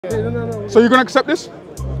No. So you're going to accept this?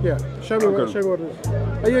 Yeah. Show me what it is.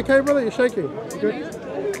 Are you okay, brother? You're shaking. You good?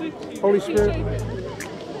 Holy Spirit.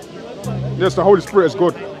 Yes, the Holy Spirit is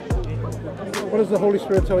good. What is the Holy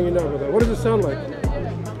Spirit telling you now, brother? What does it sound like?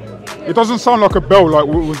 It doesn't sound like a bell like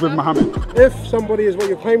what was with Muhammad. If somebody is what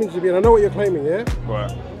you're claiming to be, and I know what you're claiming, yeah? Right.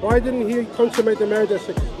 Why didn't he consummate the marriage at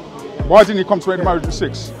 6? Why didn't he consummate the marriage at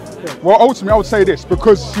 6? Yeah. Well, ultimately, I would say this,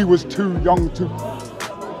 because he was too young to,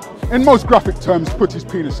 in most graphic terms, put his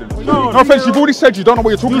penis in. No offense, you've already said you don't know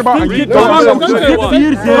what you're talking about, and you don't understand what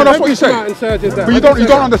you're saying. No, that's what you said. But you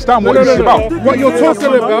don't understand what this is about. What you're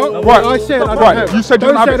talking about, right? I said I don't have. You said you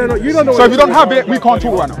don't have it. You don't know. So if you don't have it, we can't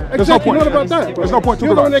talk right now. There's no point. Not about that. There's no point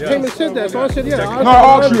talking about it. You're the one it. that came and said that, so I said, yeah. No,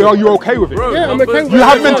 I asked you, are you okay with it? Yeah, I'm okay with it. You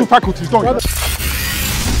have mental faculties, don't you?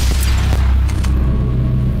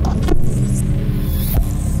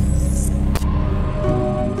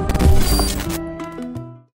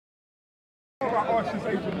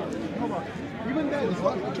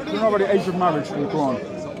 Do you know about the age of marriage in the Quran?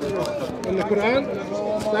 In the Quran?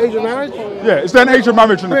 The age of marriage? Yeah, is there an age of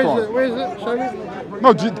marriage in the Quran? Where is it? Show me.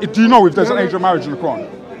 No, do you know if there's an age of marriage in the Quran?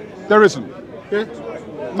 There isn't. Yeah?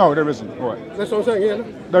 No, there isn't. All right. That's what I'm saying, yeah. No?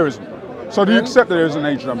 There isn't. So do you accept that there is an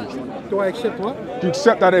age of marriage? Do I accept what? Do you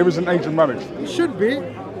accept that there is an age of marriage? It should be.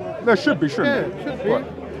 There should be, shouldn't it? Yeah, it should be. Right.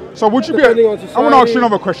 So would you be... I want to ask you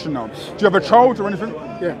another question now. Do you have a child or anything?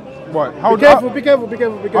 Yeah. Right. Be careful.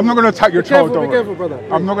 I'm not going to attack your child, though. Be careful, brother.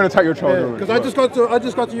 I'm not going to attack your child, because I just got to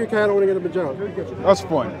UK. I don't want to get him in jail. That's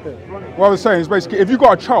fine. Yeah. What I was saying is basically, if you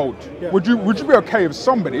got a child, would you be okay if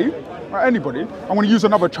somebody, or anybody, I want to use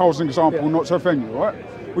another child as an example, not to offend you, right?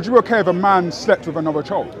 Would you be okay if a man slept with another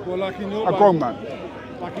child? Well, like in your a grown man.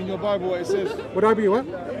 Like in your Bible, what it says. Would I be what?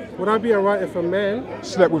 Would I be alright if a man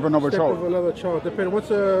slept with another child? Slept with another child. Depending.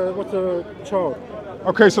 What's a child?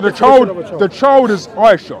 Okay, so the child is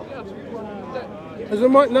Aisha.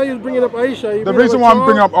 Now you're bringing up Aisha. The reason why I'm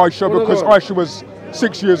bringing up Aisha because Aisha was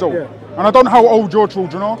 6 years old, and I don't know how old your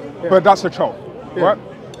children are, but that's a child, right?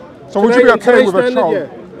 So would you be okay with a child?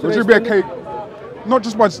 Would you be okay, not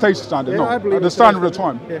just by the state standard, no, at the standard of the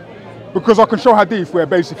time, because I can show hadith where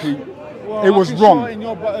basically it was wrong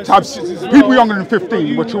to have people younger than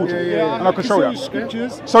 15 were children, and I can show that.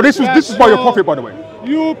 So this is by your prophet, by the way.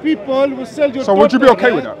 You people will sell your. So would you be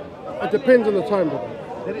okay with that? It depends on the time, brother.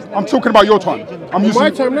 I'm talking about your time. I'm using my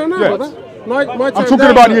time, no, brother. My time. I'm talking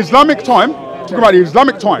about the Islamic time. Talking about the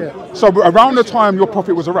Islamic time. So around the time your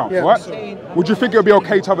prophet was around, right? Would you think it would be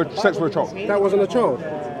okay to have sex with a child? That wasn't a child.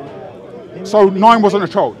 So 9 wasn't a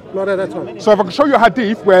child. Not at that time. So if I can show you a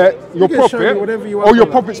hadith where your prophet or your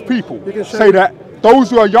prophet's people say that those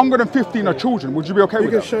who are younger than 15 are children, would you be okay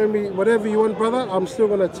with that? You can show me whatever you want, brother. I'm still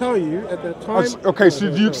going to tell you at that time. Okay,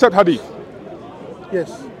 so do you accept hadith?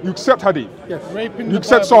 Yes. You accept hadith? Yes. You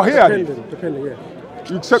accept Sahih hadith? Depending, yes.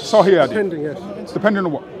 You accept Sahih hadith? Depending, yes. Depending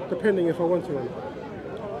on what? Depending if I want to.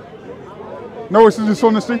 No, it's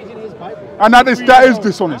dishonesty? And that is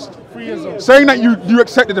dishonest. Saying that you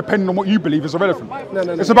accept it depending on what you believe is irrelevant. No.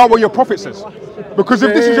 It's about what your prophet says. Because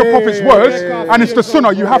if this is your prophet's words and it's the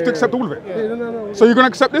sunnah, you have to accept all of it. No. So you're going to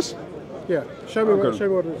accept this? Yeah. Show me what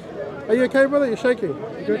it is. Are you okay, brother? You're shaking.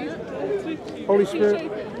 You good? Holy Spirit.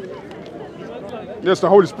 Yes, the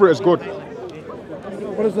Holy Spirit is good.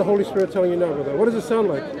 What is the Holy Spirit telling you now, brother? What does it sound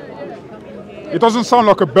like? It doesn't sound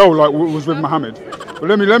like a bell like what was with Muhammad. But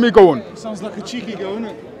let me go on. It sounds like a cheeky girl, isn't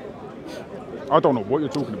it? I don't know what you're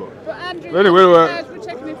talking about. But Andrew, we're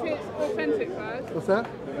checking if it's authentic first. What's that?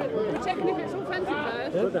 We're checking if it's authentic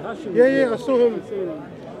first. Yeah, I saw him.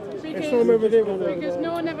 I saw him over there. Because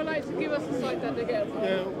no one ever likes to give us a site that they get.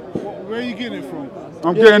 Yeah, where are you getting it from?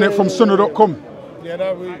 I'm getting it from sunnah.com. Yeah,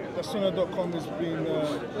 that sunnah.com is being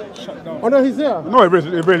shut down. Oh no, he's there. No, it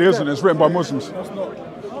really isn't. It's written by Muslims. That's not.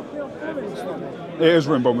 It is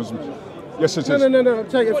written by Muslims. Yes, it is. No. I'm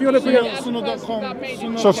taking. If you want to bring up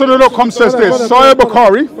sunnah.com. So sunnah.com says this. Sahih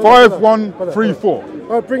Bukhari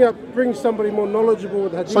 5134. Bring somebody more knowledgeable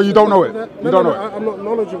with hadith. So you don't know it? You don't know it? I'm not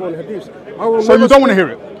knowledgeable in hadith. So you don't want to hear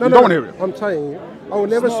it? You don't want to hear it? I'm telling you. I will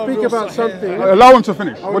never speak about something. Allow him to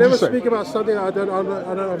finish. I will never speak about something that I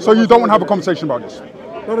don't. So you don't want to have a conversation about this?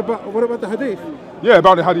 What about the hadith? Yeah,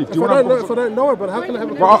 about the hadith. If I don't know it, but how can I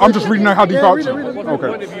have a conversation? I'm just reading the hadith out to you.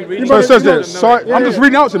 Okay. So it says this. I'm just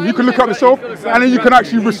reading out to you. You can look up yourself and then you can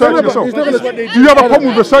actually research it yourself. Do you have a problem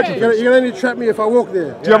with researching things? You can only trap me if I walk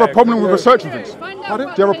there. Do you have a problem with researching things? Do you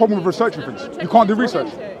have a problem with researching things? You can't do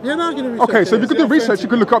research? Yeah, no, I can do research. Okay, so if you can do research, you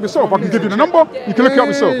can look it up yourself. I can give you the number, you can look it up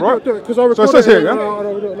yourself, right? So it says here,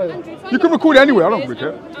 yeah? You can record it anyway, I don't really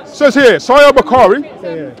care. It says here, Sahih Bukhari.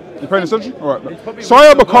 You paying attention? All right.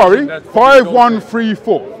 Sahih Bukhari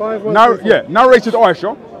 5134. Narrated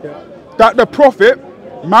Aisha that the Prophet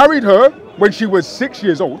married her when she was 6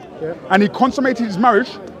 years old, Yeah. and he consummated his marriage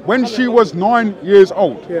when she was 9 years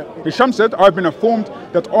old. Yeah. Hisham said, I've been informed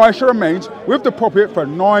that Aisha remained with the Prophet for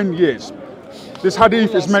 9 years. This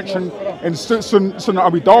hadith is mentioned in Sunnah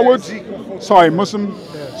Abu Dawud, Sahih Muslim,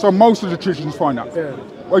 so most of the traditions find that. Yeah.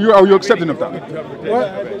 Are you accepting of that?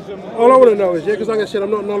 What? All I want to know is, because like I said, I'm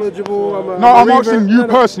not knowledgeable. I'm asking you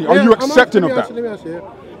personally, are you accepting of that? Let me answer, yeah.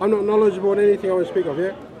 I'm not knowledgeable on anything I want to speak of,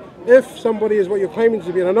 yeah? If somebody is what you're claiming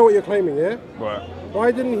to be, and I know what you're claiming, yeah? Right.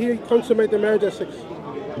 Why didn't he consummate the marriage at 6?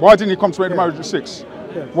 Why didn't he consummate the marriage at 6?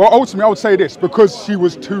 Yeah. Well, ultimately, I would say this, because she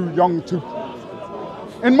was too young to,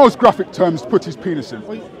 in most graphic terms, put his penis in.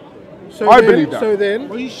 I believe that.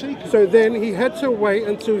 So then he had to wait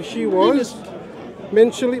until she was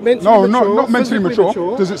mentally No, mature, not mentally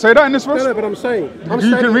mature. Does it say that in this verse? No, but I'm saying.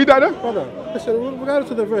 You can read that there? Brother, listen,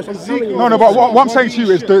 regardless of the verse, I'm telling you. No, but what I'm saying to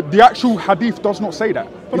you is the actual hadith does not say that.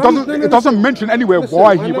 It doesn't mention anywhere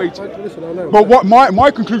why he waited. Listen, I know. But what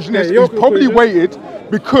my conclusion is, your he's probably conclusion- waited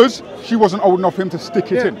because she wasn't old enough for him to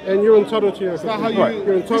stick it in. And you're entitled to your Right.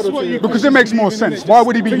 You're entitled to your Because it makes more sense. Why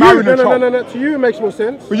would he be To you, marrying a child? no. To you, it makes more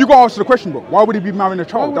sense. But you got to answer the question, bro. Why would he be marrying a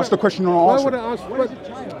child? That's the question I'm Why would asking. I ask?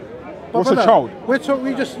 What's a child?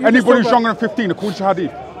 Anybody who's younger than 15, according to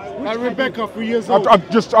hadith. Rebecca, 3 years old.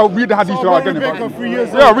 I'll read the hadith again. Rebecca, 3 years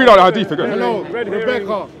old. Yeah, I'll read out the hadith again. Hello,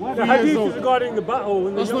 Rebecca, 3 The years hadith old. is regarding the battle.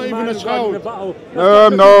 When That's the not young even man a is regarding child. the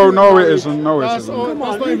battle. No, it isn't. No, it That's isn't.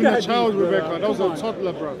 not even a child, Rebecca. That was a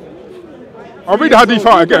toddler, bro. I'll read the hadith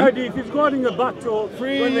out The again. hadith is regarding a battle.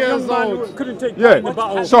 3 when the years young man old. couldn't take part in the Yeah.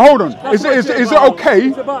 battle. So hold on. That's Is what it it's about. okay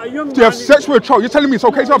It's about a young to have man sex with a child? You're telling me it's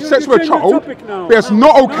okay to have sex with a changing the child, topic now. but it's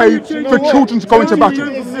not okay Now you for children to go into battle.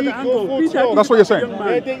 That's what you're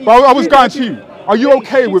saying. But I was going to you. Are you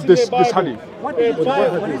okay with this hadith? What is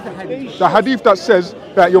the hadith? The hadith that says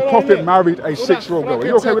that your prophet married a 6-year-old girl. Are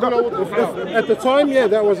you okay with that? At the time, yeah,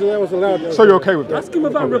 that was allowed. So you're okay with that? Ask him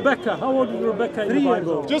about Rebecca. How old is Rebecca in the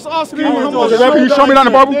Bible? Just ask him How how old much. is Can you show me that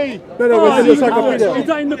in the Bible? No, it's in the encyclopedia. Is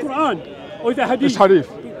that in the Quran? Or is that hadith? It's hadith.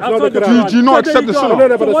 Outside the Do Quran. do you not So accept there you the go. sunnah?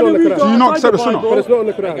 No, but it's why not in the we Quran. go Do you not outside accept the the sunnah? But Bible? it's not in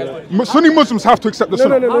the Quran. Sunni Muslims have to accept the No,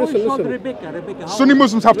 sunnah. listen. Rebecca. Sunni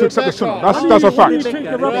Muslims have to accept the sunnah. That's a Why do you fact. take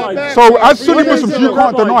the rabbis? So as Sunni Muslims, you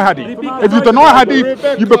can't deny hadith. If you deny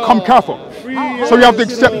hadith, you become kafir. So you have to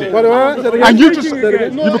accept it. And you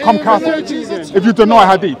become kafir if you deny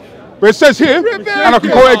hadith. But it says here, and I can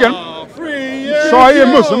quote it again, Sahih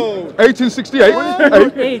Muslim,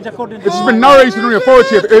 1868, this has been narrated on the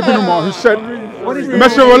authority of Ibn Umar, who said, the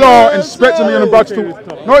Messenger of Allah inspected me and about to...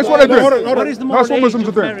 No, it's what they're doing. That's what Muslims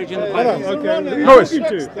are doing. No, it's...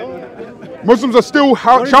 Muslims are still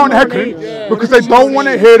shouting heckling because they don't want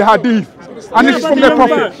to hear the hadith. And this is from their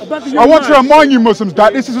prophet. I want to remind you Muslims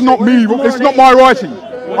that this is not me, this is not my writing.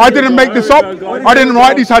 I didn't make this up. I didn't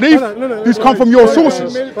write these hadith. These come from your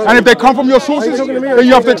sources. And if they come from your sources, then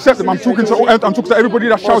you have to accept them. I'm talking to everybody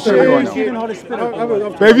that's shouting at me right now.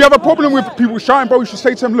 But if you have a problem with people shouting, bro, you should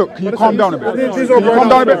say to them, look, can you calm down a bit? Can you calm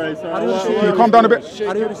down a bit? Can you calm down a bit?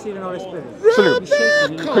 Are you receiving Holy Spirit? Salute.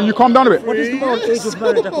 Can you calm down a bit? What is the age of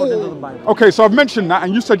marriage according to the Bible? Okay, so I've mentioned that,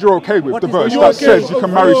 and you said you're okay with the is verse the- that says you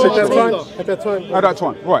can marry 6-year-olds. At that time. At that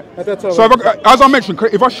time, right. At that time. So as I mentioned,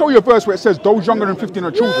 if I show you a verse where it says those younger than 15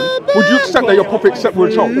 are children, would you accept that your prophet accept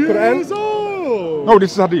with a child? No,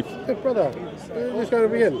 this is hadith. Brother, what's going to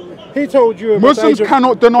begin? He told you about Muslims the age of-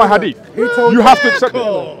 cannot deny hadith. He told You have to accept it.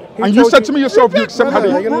 And you told said to me yourself you accept Brother,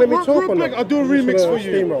 hadith. you're going to let me talk on that. I'll do a remix for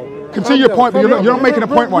you. Continue your point, but you're not making a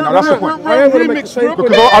point right now. That's the point. I am going to make the same point.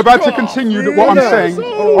 Because I've had to continue what I'm saying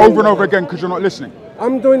over and over again because you're not listening.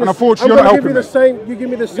 I'm doing And this. unfortunately, I'm you're not gonna give you the same. You give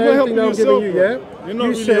me the same helping thing that I'm giving you. yourself, Yeah. You're not You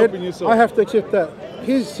really said helping yourself. I have to accept that.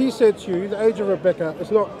 He said to you, the age of Rebecca. It's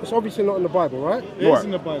not. It's obviously not in the Bible, right? It's in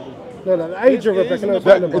the Bible. No, the age of Rebecca. No, it's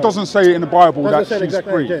not in the That, Bible. it doesn't say in the Bible Doesn't that say the she's exact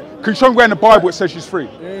free. age, yeah. Can you show me where in the Bible it says she's free?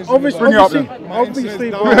 Obviously, Bring it up obviously,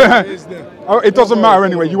 then. Oh, it doesn't matter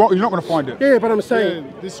anyway. You're not going to find it. Yeah, but I'm saying.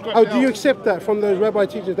 Yeah, this scratch Oh, do you out. accept that from those rabbi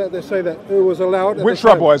teachers that they say that it was allowed? at Which the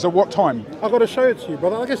time? rabbis at what time? I got to show it to you,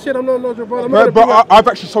 brother. Like I said, I'm not knowledgeable. I'm not But gonna I've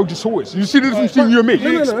actually showed you sources. You see the difference between you and me?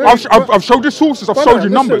 No. I've showed you sources. I've Brother, showed you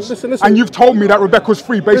numbers, listen. and you've told me that Rebecca's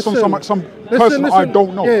free based on Listen, some person I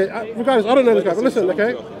don't know. Yeah, regardless, I don't know this guy, but listen,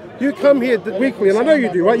 okay? You come here weekly, and I know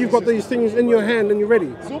you do, right? You've got these things in your hand and you're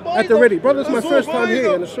ready. At the ready. Brother, it's my first time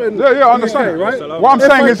here in the Yeah, I understand. right? What I'm If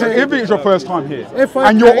saying I is, came- if it is your first time here, if I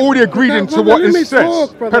and you're came- already agreed into Brother, what let it me says,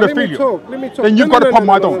 talk, brother. Let me pedophilia, talk. then you've got a problem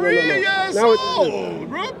I don't. Now,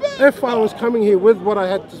 if I was coming here with what I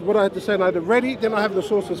had to say and I had it ready, then I have the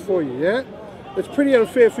sources for you, yeah? It's pretty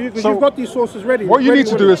unfair for you because So you've got these sources ready. What you ready need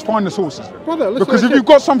to with do it. is find the sources. Brother, listen, Because I if said- you've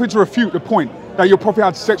got something to refute the point that your prophet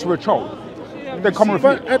had sex with a child, they come and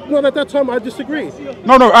refute. But not at that time, I disagree.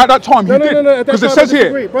 No, at that time he No, did. at that Because it time, says I here,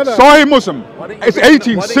 disagree, brother. Sahih Muslim, it's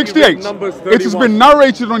 1868. It has been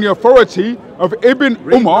narrated on the authority of Ibn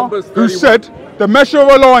Umar, who said, the Messenger of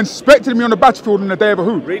Allah inspected me on the battlefield on the day of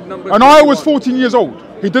Uhud. And I was 14 years old.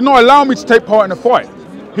 He did not allow me to take part in the fight.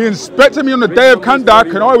 He inspected me on the day of Kandak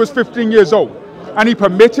and I was 15 years old. And he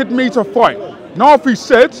permitted me to fight. Nafi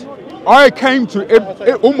said, I came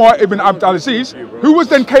to Umar ibn Abd al-Aziz, who was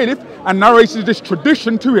then caliph, and narrated this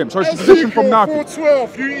tradition to him. So it's a tradition from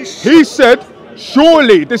Nafi. He said,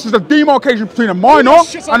 surely this is a demarcation between a minor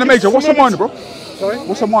and a major. What's a minor, bro? Sorry?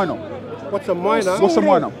 What's a minor? What's a minor? What's a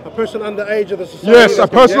minor? A person under age of the society. Yes, a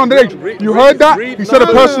person underage. You heard that? He said a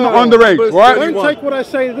person underage, right? Don't take what I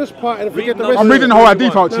say in this part and forget the rest. I'm reading the whole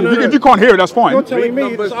hadith out to you. If you can't hear it, that's fine. You're telling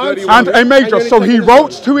me it's And a major. So he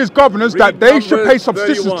wrote to his governors that they should pay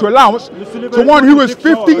subsistence to allowance to one who is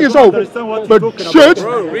 15 years old, but should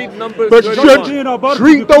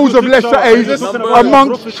treat those of lesser age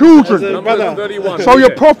amongst children. So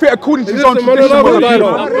your prophet, according to his own tradition,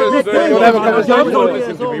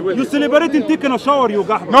 You celebrating taking a shower, you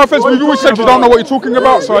gahba. no offense, we've always said you don't know what you're talking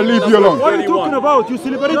about, so I leave you alone. What are you talking about? You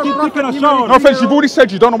celebrating taking a shower. No offense, you've already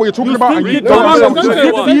said you don't know what you're talking about, and you don't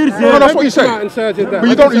understand what you're saying. No, that's what you said. But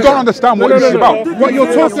you don't understand what this is about. What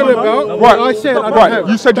you're talking about, what I said, I don't have.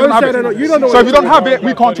 You said you don't have it. You don't know So if you don't have it,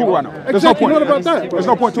 we can't talk right now. There's no Exactly, point. not about that. There's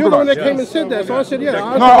no point You're talking the one about that it. came and said that, so I said, yeah.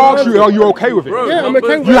 No, I asked you, are you okay with it? Yeah, I'm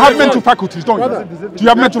okay with You have it. mental faculties, don't you? Do you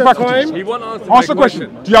have mental faculties? Answer the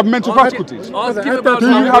question. Do you have mental faculties? Do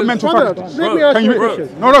you have mental faculties? Let me ask Can you a you?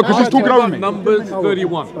 question. No, because he's talking over me. Numbers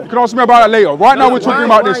 31. You can ask me about that later. Right now we're talking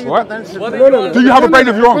about this, right? No. Do you have a brain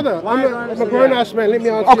of your own? Brother, I'm a grown-ass man. Let me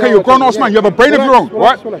answer. Okay, you're a grown-ass man. You have a brain of your own,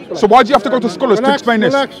 right? So why do you have to go to scholars to explain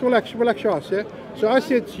this? Relax your ass, yeah? So I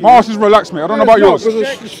said to you... My ass is relaxed, mate. I don't know about yours.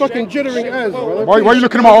 Because it's fucking jittering as, brother. Why are you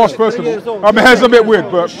looking at my ass first of all? My hair's a bit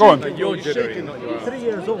weird, but go on. You're jittering, not your 3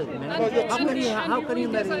 years old, man. How can you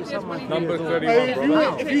marry someone? Number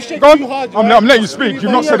 31. If you shake Go on. too hard, I'm letting you speak.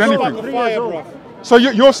 You've not said anything. So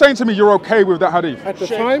you're saying to me you're okay with that hadith? At the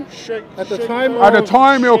time, it's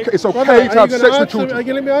okay to have sex with children. Are you going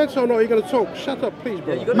to let me answer or not? Are you going to talk? Shut up, please,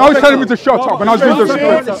 brother. No, he's telling me to shut up, and I was being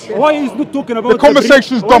disrespectful. Why is not talking about The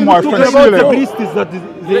conversation's done, my friend. See you the later. priest is that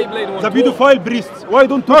the pedophile priests? Why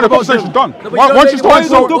don't No, talk the about conversation's them? done. Once you start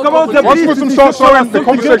talk about the once priest, Muslims it's start sexual swearing, the assault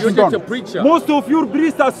conversation's done. Most of your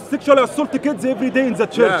priests are sexually assault kids every day in the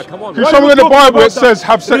church. come on. Can you show me in the Bible it says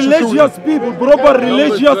have sex with Religious children? people, proper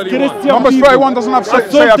religious Christian Numbers people. 31 doesn't have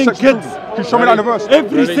sex, say have assaulting sex with kids. children. Can you show me that in the verse?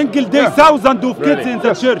 Every single day, thousands of kids in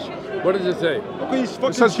the church. What does it say? Okay, he's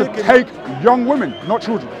It says to take young women, not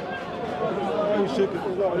children.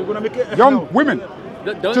 Young women.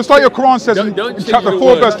 Just like your Quran says in chapter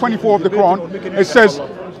 4, verse 24 of the Quran, it says,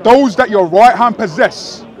 those that your right hand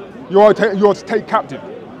possess, you are to take captive.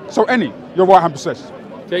 So your right hand possess.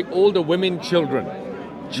 Take all the women, children.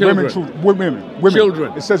 Women.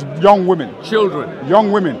 Children. It says young women. Children.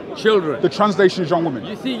 Young women. Children. The translation is young women.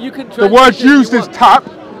 You see, you can The word used is tap,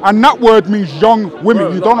 and that word means young women.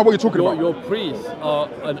 Bro, you don't know what you're talking about. Your priests are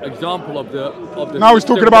an example of the Now he's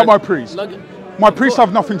talking about my priests. My priests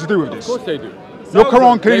have nothing to do with this. Of course they do. Your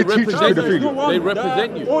Quran clearly They teaches pedophilia. They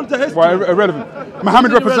represent you. All the history. Why irrelevant?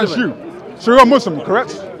 Muhammad represents you. So you're a Muslim,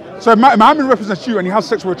 correct? So Muhammad represents you and he has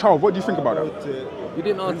sex with a child. What do you think about that? You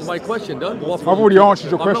didn't answer my question, though. I've already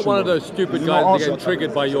answered your question. I'm not one of those stupid guys that get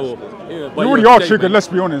triggered by your. You already are triggered, let's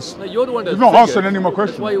be honest. No, you're the one that's You've not triggered. answered any more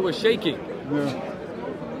questions. That's why you were shaking. Yeah.